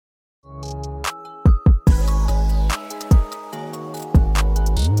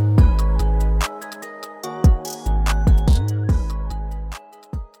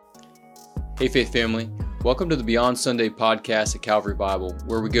Hey Faith Family, welcome to the Beyond Sunday podcast at Calvary Bible,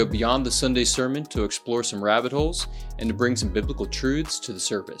 where we go beyond the Sunday sermon to explore some rabbit holes and to bring some biblical truths to the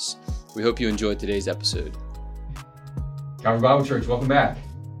surface. We hope you enjoyed today's episode. Calvary Bible Church, welcome back.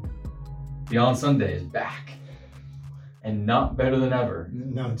 Beyond Sunday is back, and not better than ever.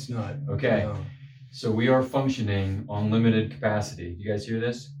 No, it's not. Okay, No. So we are functioning on limited capacity. You guys hear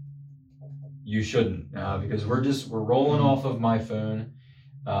this? You shouldn't, because we're rolling off of my phone,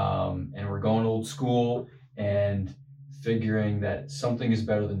 and we're going old school and figuring that something is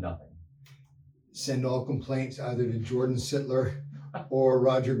better than nothing. Send all complaints either to Jordan Sittler or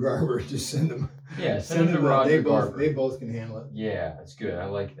Roger Garber. Just send them. Yeah, send them to Roger they Garber. They both can handle it. Yeah, that's good. I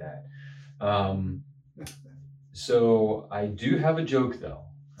like that. So I do have a joke though.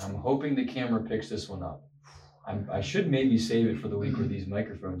 I'm hoping the camera picks this one up. I should maybe save it for the week where these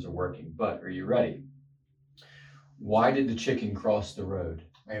microphones are working, but are you ready? Why did the chicken cross the road?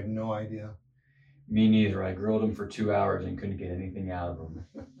 I have no idea. Me neither. I grilled him for 2 hours and couldn't get anything out of him.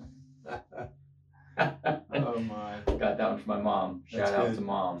 Oh my. Got that one from my mom. That's Shout out good. to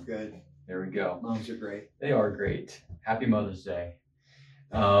mom. Good. There we go. Moms are great. They are great. Happy Mother's Day.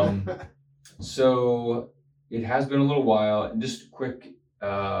 So it has been a little while, and just a quick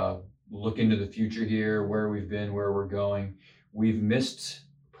look into the future here, where we've been, where we're going. We've missed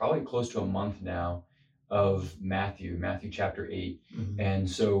probably close to a month now of Matthew chapter 8. Mhm. And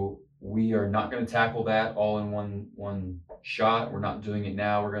so we are not going to tackle that all in one shot. We're not doing it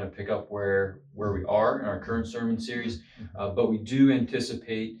now. We're going to pick up where we are in our current sermon series. But we do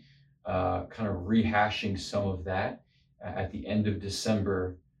anticipate kind of rehashing some of that at the end of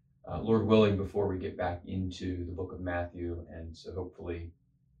December, Lord willing, before we get back into the book of Matthew. And so hopefully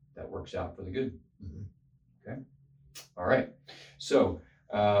that works out for the good. Mhm. Okay. All right. So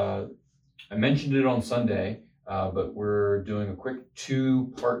I mentioned it on Sunday, but we're doing a quick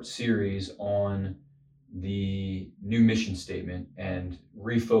 2-part series on the new mission statement and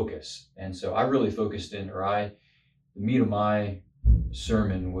refocus. And so I really focused in, the meat of my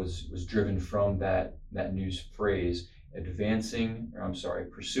sermon was driven from that new phrase,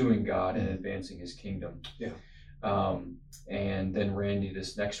 pursuing God and advancing his kingdom. Yeah. And then Randy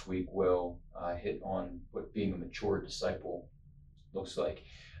this next week will hit on what being a mature disciple looks like.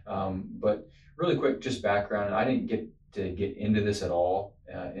 But really quick, just background. I didn't get to get into this at all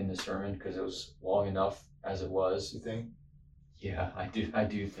in the sermon because it was long enough as it was. You think? Yeah, I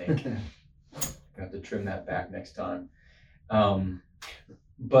do think. I have to trim that back next time.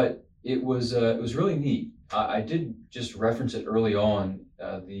 But it was really neat. I did just reference it early on.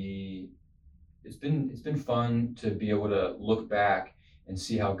 It's been fun to be able to look back and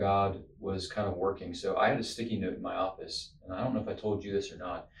see how God was kind of working. So I had a sticky note in my office, and I don't know if I told you this or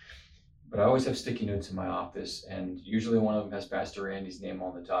not, but I always have sticky notes in my office, and usually one of them has Pastor Randy's name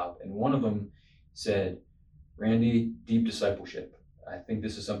on the top, and one of them said, Randy, deep discipleship. I think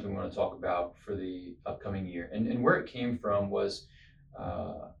this is something we want to talk about for the upcoming year. And where it came from was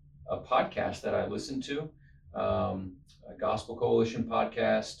a podcast that I listened to, a Gospel Coalition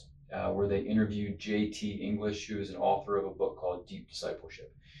podcast, where they interviewed J.T. English, who is an author of a book called Deep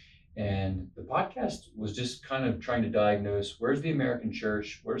Discipleship. And the podcast was just kind of trying to diagnose, where's the American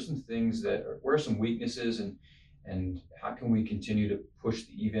church? Where are some weaknesses, and how can we continue to push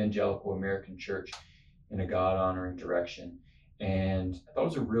the evangelical American church in a God-honoring direction? And I thought it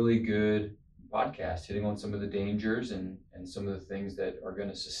was a really good podcast, hitting on some of the dangers and some of the things that are going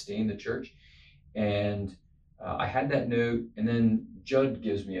to sustain the church. And I had that note, and then Judd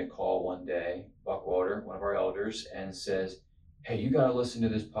gives me a call one day, Buckwater, one of our elders, and says, hey, you got to listen to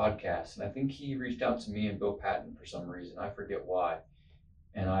this podcast. And I think he reached out to me and Bill Patton for some reason. I forget why.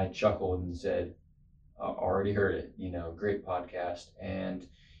 And I chuckled and said, I already heard it, great podcast. And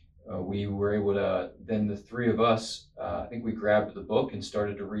we were able to, then the three of us, I think we grabbed the book and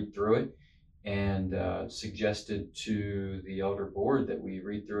started to read through it, and suggested to the elder board that we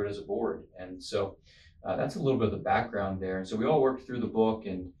read through it as a board. And so that's a little bit of the background there. And so we all worked through the book,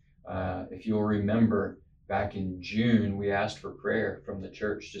 and if you'll remember, back in June, we asked for prayer from the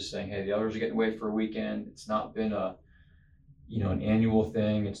church, just saying, hey, the elders are getting away for a weekend. It's not been an annual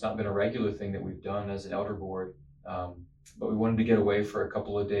thing. It's not been a regular thing that we've done as an elder board. But we wanted to get away for a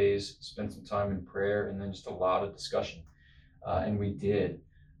couple of days, spend some time in prayer, and then just a lot of discussion. And we did.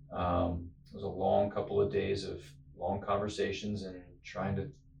 It was a long couple of days of long conversations and trying to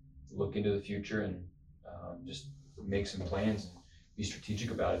look into the future and just make some plans and be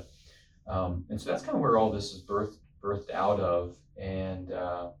strategic about it. And so that's kind of where all this is birthed out of. And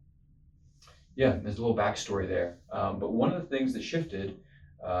there's a little backstory there. But one of the things that shifted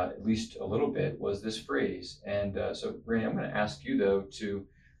at least a little bit, was this phrase. And so, Randy, I'm going to ask you, though, to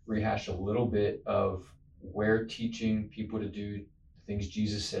rehash a little bit of where teaching people to do the things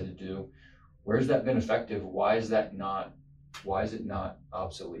Jesus said to do, where's that been effective? Why is it not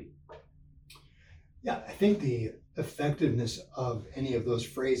obsolete? Yeah, I think the effectiveness of any of those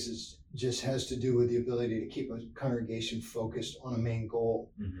phrases just has to do with the ability to keep a congregation focused on a main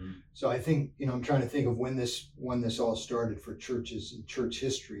goal. Mm-hmm. So I think, I'm trying to think of when this all started for churches in church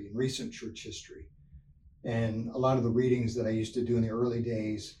history, in recent church history. And a lot of the readings that I used to do in the early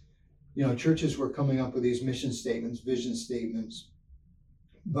days, churches were coming up with these mission statements, vision statements,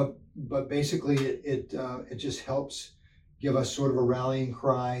 but basically it just helps give us sort of a rallying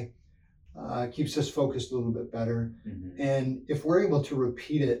cry, keeps us focused a little bit better. Mm-hmm. And if we're able to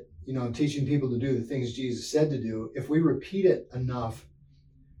repeat it, teaching people to do the things Jesus said to do, if we repeat it enough,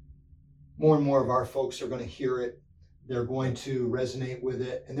 more and more of our folks are going to hear it, they're going to resonate with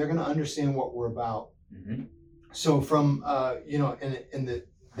it, and they're going to understand what we're about. Mm-hmm. So from,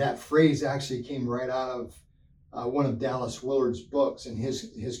 that phrase actually came right out of one of Dallas Willard's books, and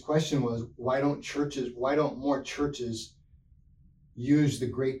his question was, why don't more churches use the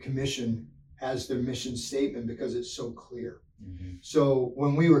Great Commission as their mission statement, because it's so clear. Mm-hmm. So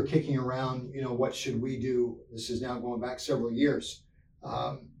when we were kicking around, what should we do? This is now going back several years.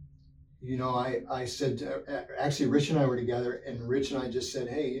 I said, actually, Rich and I were together, and Rich and I just said,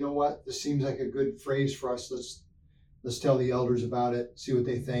 hey, you know what? This seems like a good phrase for us. Let's tell the elders about it, see what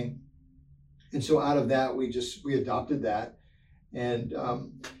they think. And so out of that, we adopted that. And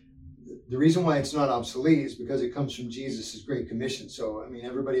the reason why it's not obsolete is because it comes from Jesus' Great Commission. So,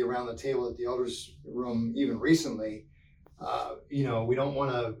 everybody around the table at the elders room, even recently, we don't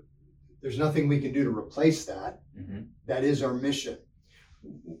want to, there's nothing we can do to replace that. Mm-hmm. That is our mission.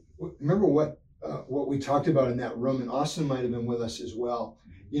 Remember what we talked about in that room, and Austin might have been with us as well.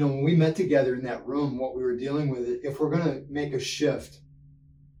 When we met together in that room, what we were dealing with, if we're going to make a shift,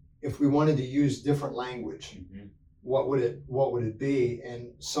 if we wanted to use different language, mm-hmm. what would it be?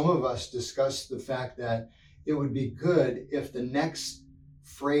 And some of us discussed the fact that it would be good if the next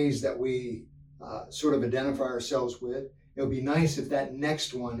phrase that we sort of identify ourselves with, it would be nice if that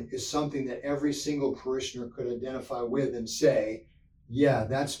next one is something that every single parishioner could identify with and say, yeah,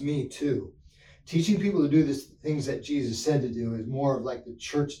 that's me too. Teaching people to do the things that Jesus said to do is more of like the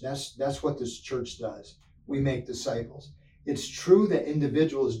church. That's what this church does. We make disciples. It's true that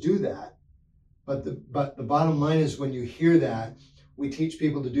individuals do that, but the bottom line is, when you hear that, we teach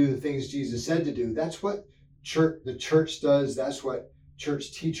people to do the things Jesus said to do. That's what the church does. That's what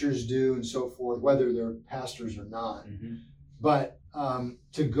church teachers do, and so forth, whether they're pastors or not. Mm-hmm. But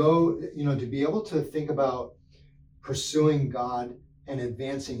to go, to be able to think about pursuing God and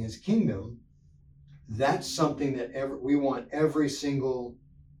advancing His kingdom, that's something that we want every single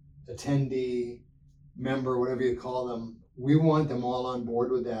attendee, member, whatever you call them, we want them all on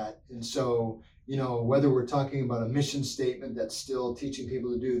board with that. And so, whether we're talking about a mission statement that's still teaching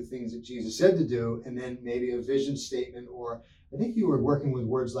people to do the things that Jesus said to do, and then maybe a vision statement, or I think you were working with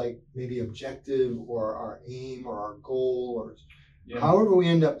words like maybe objective or our aim or our goal, or however we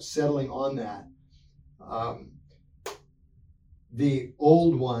end up settling on that. The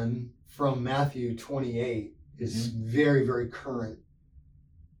old one from Matthew 28 is very, very current.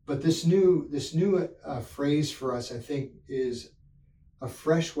 But this new phrase for us, I think, is a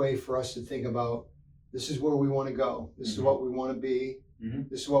fresh way for us to think about, this is where we want to go. This is what we want to be. Mm-hmm.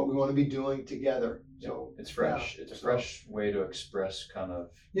 This is what we want to be doing together. So it's fresh. It's a fresh way to express kind of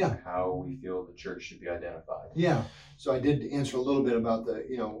how we feel the church should be identified. Yeah. So I did answer a little bit about the,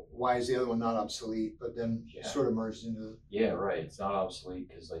 why is the other one not obsolete, but then sort of merged into. Yeah, right. It's not obsolete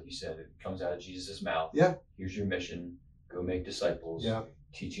because, like you said, it comes out of Jesus' mouth. Yeah. Here's your mission. Go make disciples. Yeah.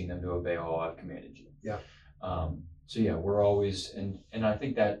 Teaching them to obey all I've commanded you. Yeah. So we're always, and I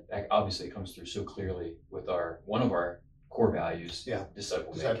think that obviously comes through so clearly with one of our core values. Yeah.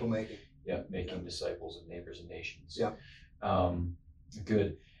 Disciple making. Yeah. Making disciples of neighbors and nations. Yeah.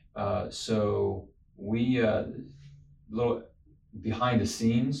 Good. So we, little behind the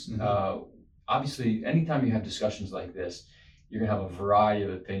scenes, obviously anytime you have discussions like this, you're gonna have a variety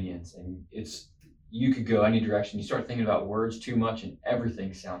of opinions, and you could go any direction. You start thinking about words too much and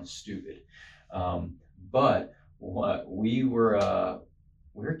everything sounds stupid. But what we were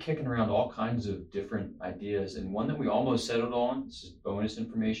kicking around all kinds of different ideas, and one that we almost settled on, this is bonus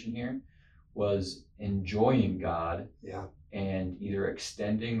information here, was enjoying God. Yeah. And either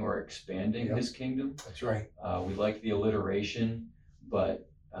extending or expanding His kingdom. That's right. We like the alliteration, but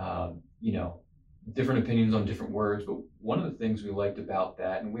different opinions on different words. But one of the things we liked about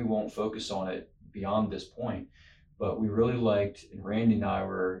that, and we won't focus on it beyond this point, but we really liked, and Randy and I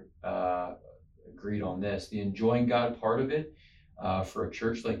were agreed on this, the enjoying God part of it. for a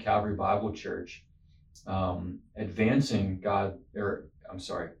church like Calvary Bible Church,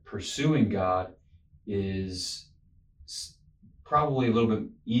 pursuing God is probably a little bit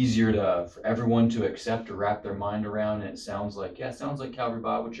easier for everyone to accept or wrap their mind around. And it sounds like Calvary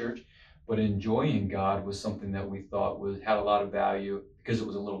Bible Church, but enjoying God was something that we thought had a lot of value because it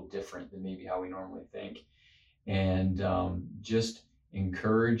was a little different than maybe how we normally think. And just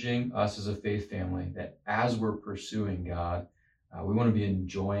encouraging us as a faith family that as we're pursuing God, we want to be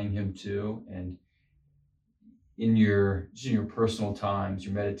enjoying Him too. And in your personal times,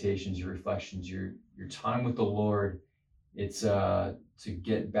 your meditations, your reflections, your time with the Lord, it's to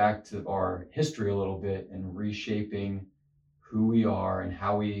get back to our history a little bit and reshaping who we are and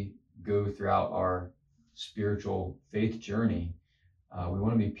how we go throughout our spiritual faith journey. We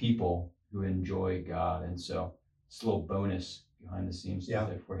want to be people who enjoy God. And so it's a little bonus behind the scenes stuff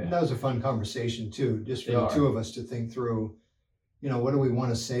there for you. And that was a fun conversation too, just for the two of us to think through, what do we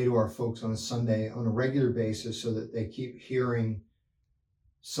want to say to our folks on a Sunday on a regular basis so that they keep hearing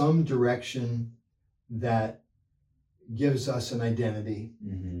some direction that gives us an identity.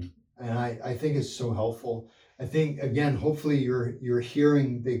 Mm-hmm. And I think it's so helpful. I think, again, hopefully you're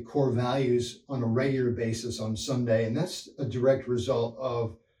hearing the core values on a regular basis on Sunday, and that's a direct result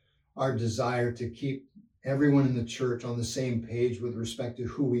of our desire to keep everyone in the church on the same page with respect to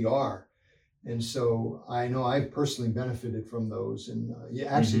who we are. And so I know I've personally benefited from those. And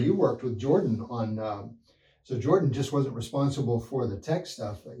you worked with Jordan on, so Jordan just wasn't responsible for the tech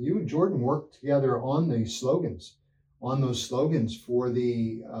stuff. You and Jordan worked together on the slogans. On those slogans for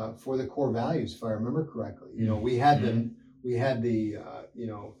the core values, if I remember correctly. We had the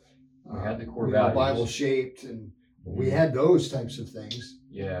core values, Bible shaped, and we had those types of things.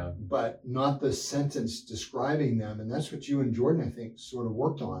 Yeah. But not the sentence describing them, and that's what you and Jordan, I think, sort of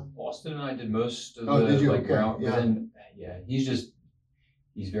worked on. Austin and I did most of did you? ground. Yeah. But then,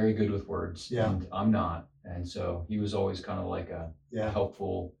 he's very good with words. Yeah. And I'm not. And so he was always kind of like a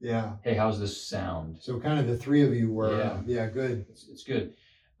helpful, hey, how's this sound? So kind of the three of you were, good. It's good.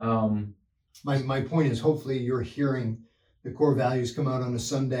 My point is, hopefully you're hearing the core values come out on a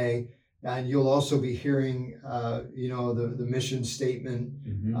Sunday, and you'll also be hearing, the mission statement,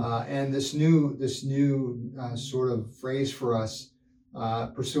 and this new sort of phrase for us,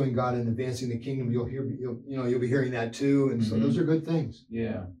 pursuing God and advancing the kingdom. You'll be hearing that too, and so those are good things.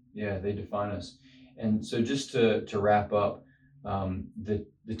 Yeah, they define us. And so just to wrap up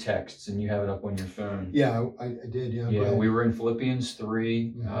the texts, and you have it up on your phone. Yeah, I did. Yeah, we were in Philippians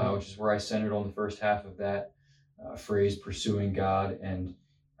 3, which is where I centered on the first half of that phrase, pursuing God. And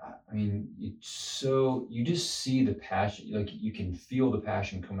I mean, you just see the passion, like you can feel the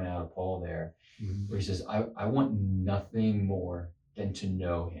passion coming out of Paul there, where he says, I want nothing more than to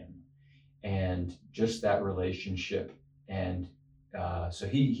know Him, and just that relationship. And so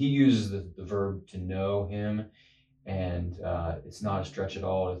he uses the verb to know Him, and it's not a stretch at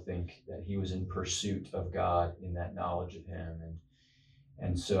all to think that he was in pursuit of God in that knowledge of Him,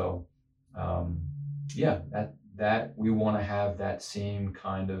 and so that we want to have that same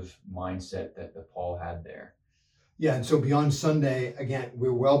kind of mindset that Paul had there. Yeah, and so beyond Sunday, again,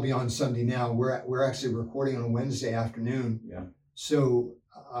 we're well beyond Sunday now. We're actually recording on a Wednesday afternoon. Yeah. So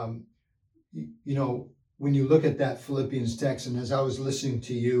when you look at that Philippians text, and as I was listening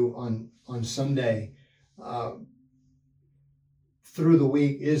to you on Sunday, through the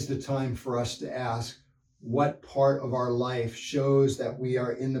week is the time for us to ask what part of our life shows that we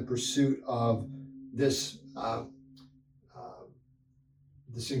are in the pursuit of this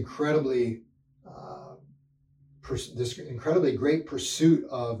incredibly great pursuit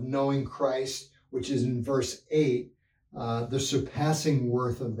of knowing Christ, which is in verse 8. The surpassing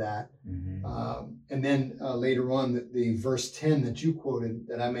worth of that. And then later on, the verse 10 that you quoted,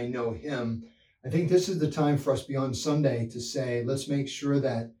 that I may know Him. I think this is the time for us beyond Sunday to say, let's make sure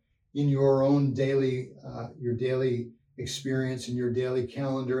that in your own daily experience and your daily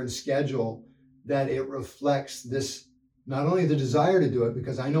calendar and schedule, that it reflects this, not only the desire to do it,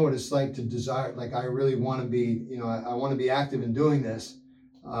 because I know what it's like to desire, like I really want to be, I want to be active in doing this.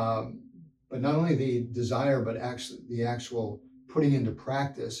 But not only the desire, but actually the actual putting into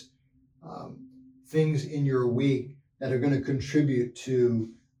practice things in your week that are going to contribute to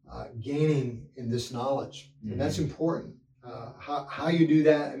gaining in this knowledge. And that's important. How you do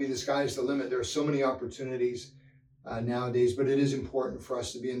that, I mean, the sky's the limit. There are so many opportunities nowadays, but it is important for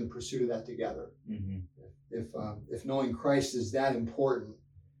us to be in the pursuit of that together. If knowing Christ is that important,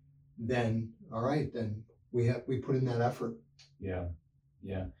 then all right, then we put in that effort. Yeah.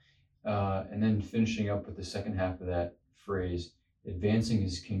 And then finishing up with the second half of that phrase, advancing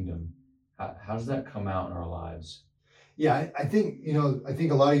His kingdom. How does that come out in our lives? Yeah, I think, I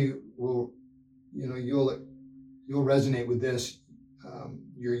think a lot of you will, you'll resonate with this.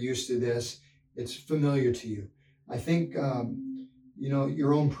 You're used to this. It's familiar to you. I think,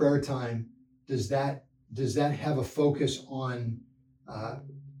 your own prayer time, does that have a focus on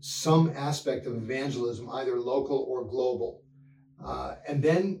some aspect of evangelism, either local or global? And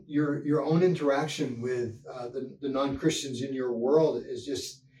then your own interaction with the non-Christians in your world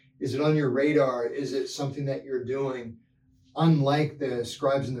is it on your radar? Is it something that you're doing? Unlike the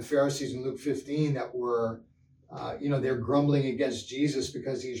scribes and the Pharisees in Luke 15 that were, they're grumbling against Jesus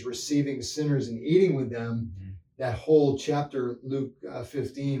because he's receiving sinners and eating with them. Mm-hmm. That whole chapter, Luke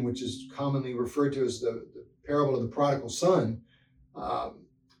 15, which is commonly referred to as the parable of the prodigal son,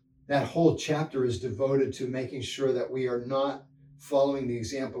 that whole chapter is devoted to making sure that we are not following the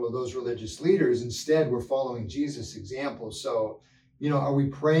example of those religious leaders. Instead, we're following Jesus' example. So, are we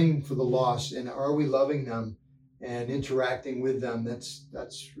praying for the lost, and are we loving them and interacting with them? It's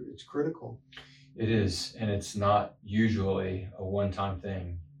critical. It is, and it's not usually a one-time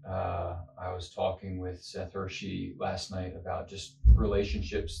thing. I was talking with Seth Hershey last night about just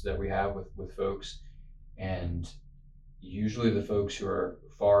relationships that we have with folks, and usually the folks who are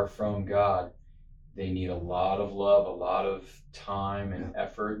far from God, they need a lot of love, a lot of time and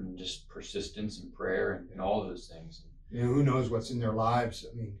effort, and just persistence and prayer and all of those things. Who knows what's in their lives?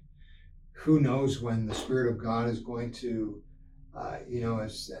 I mean, who knows when the Spirit of God is going to,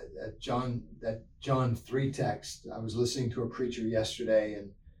 as that John 3 text. I was listening to a preacher yesterday,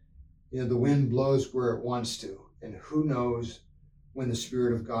 and the wind blows where it wants to, and who knows when the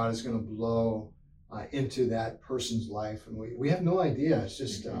Spirit of God is going to blow into that person's life, and we have no idea. It's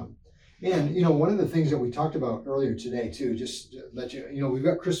just, and one of the things that we talked about earlier today too, just to let we've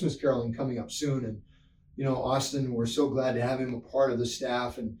got Christmas caroling coming up soon, and Austin, we're so glad to have him a part of the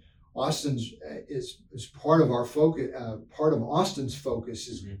staff, and Austin's is part of our focus. Part of Austin's focus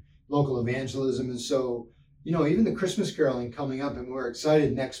is local evangelism, and so even the Christmas caroling coming up, and we're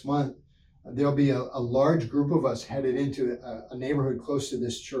excited next month. There'll be a large group of us headed into a neighborhood close to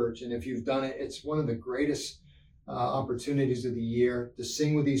this church, and if you've done it, it's one of the greatest opportunities of the year to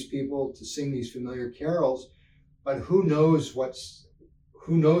sing with these people, to sing these familiar carols. But who knows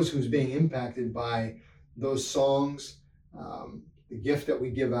who's being impacted by those songs, the gift that we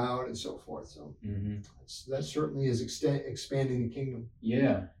give out, and so forth. So that certainly is expanding the kingdom.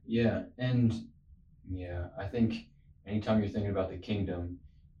 Yeah, and I think anytime you're thinking about the kingdom,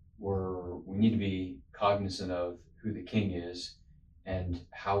 we need to be cognizant of who the King is and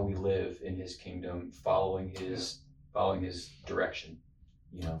how we live in His kingdom, following His direction.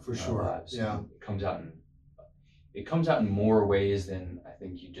 For sure. Lives. Yeah, it comes out in more ways than I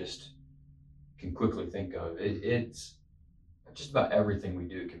think you just can quickly think of. It's just about everything we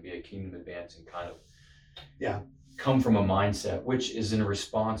do can be a kingdom advancing kind of come from a mindset, which is in a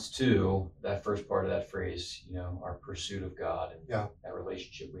response to that first part of that phrase, our pursuit of God and that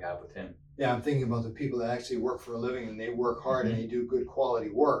relationship we have with Him. Yeah, I'm thinking about the people that actually work for a living, and they work hard and they do good quality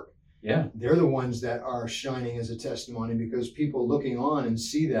work. Yeah. They're the ones that are shining as a testimony, because people looking on and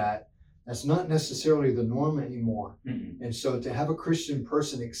see that's not necessarily the norm anymore. Mm-hmm. And so to have a Christian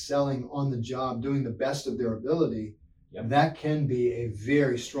person excelling on the job, doing the best of their ability, that can be a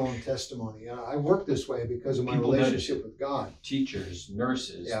very strong testimony. I work this way because of my relationship with God. Teachers,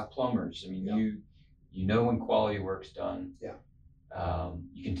 nurses, plumbers. I mean, you know when quality work's done. Yeah.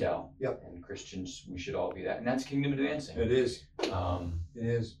 You can tell. Yep. And Christians, we should all be that, and that's kingdom advancing. It is. It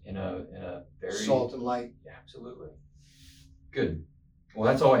is in a very salt and light. Yeah, absolutely. Good. Well,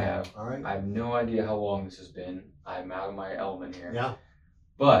 that's all I have. All right. I have no idea how long this has been. I'm out of my element here. Yeah.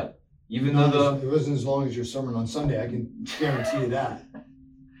 But even though it wasn't as long as your sermon on Sunday, I can guarantee you that.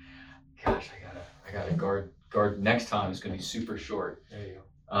 Gosh, I gotta guard. Next time it's gonna be super short. There you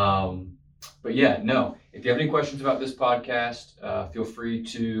go. But if you have any questions about this podcast, feel free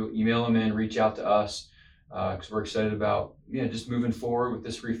to email them in, reach out to us, because we're excited about just moving forward with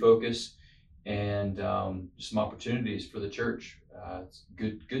this refocus and just some opportunities for the church. It's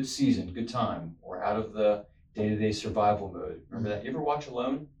good season, good time. We're out of the day-to-day survival mode. Remember that? You ever watch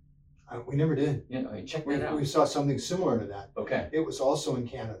Alone? We never did. Yeah, check that out. We saw something similar to that. Okay. It was also in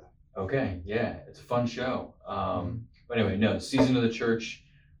Canada. Okay, yeah, it's a fun show. But anyway, season of the church.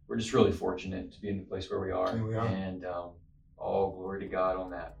 We're just really fortunate to be in the place where we are. Here we are. And all glory to God on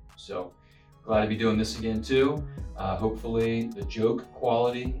that. So glad to be doing this again too. Hopefully the joke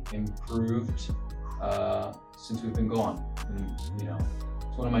quality improved since we've been gone. And,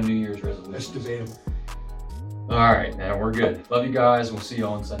 it's one of my New Year's resolutions. That's debatable. All right, now we're good. Love you guys. We'll see you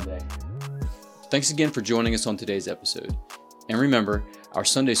all on Sunday. Thanks again for joining us on today's episode. And remember, Our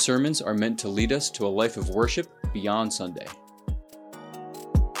Sunday sermons are meant to lead us to a life of worship beyond Sunday.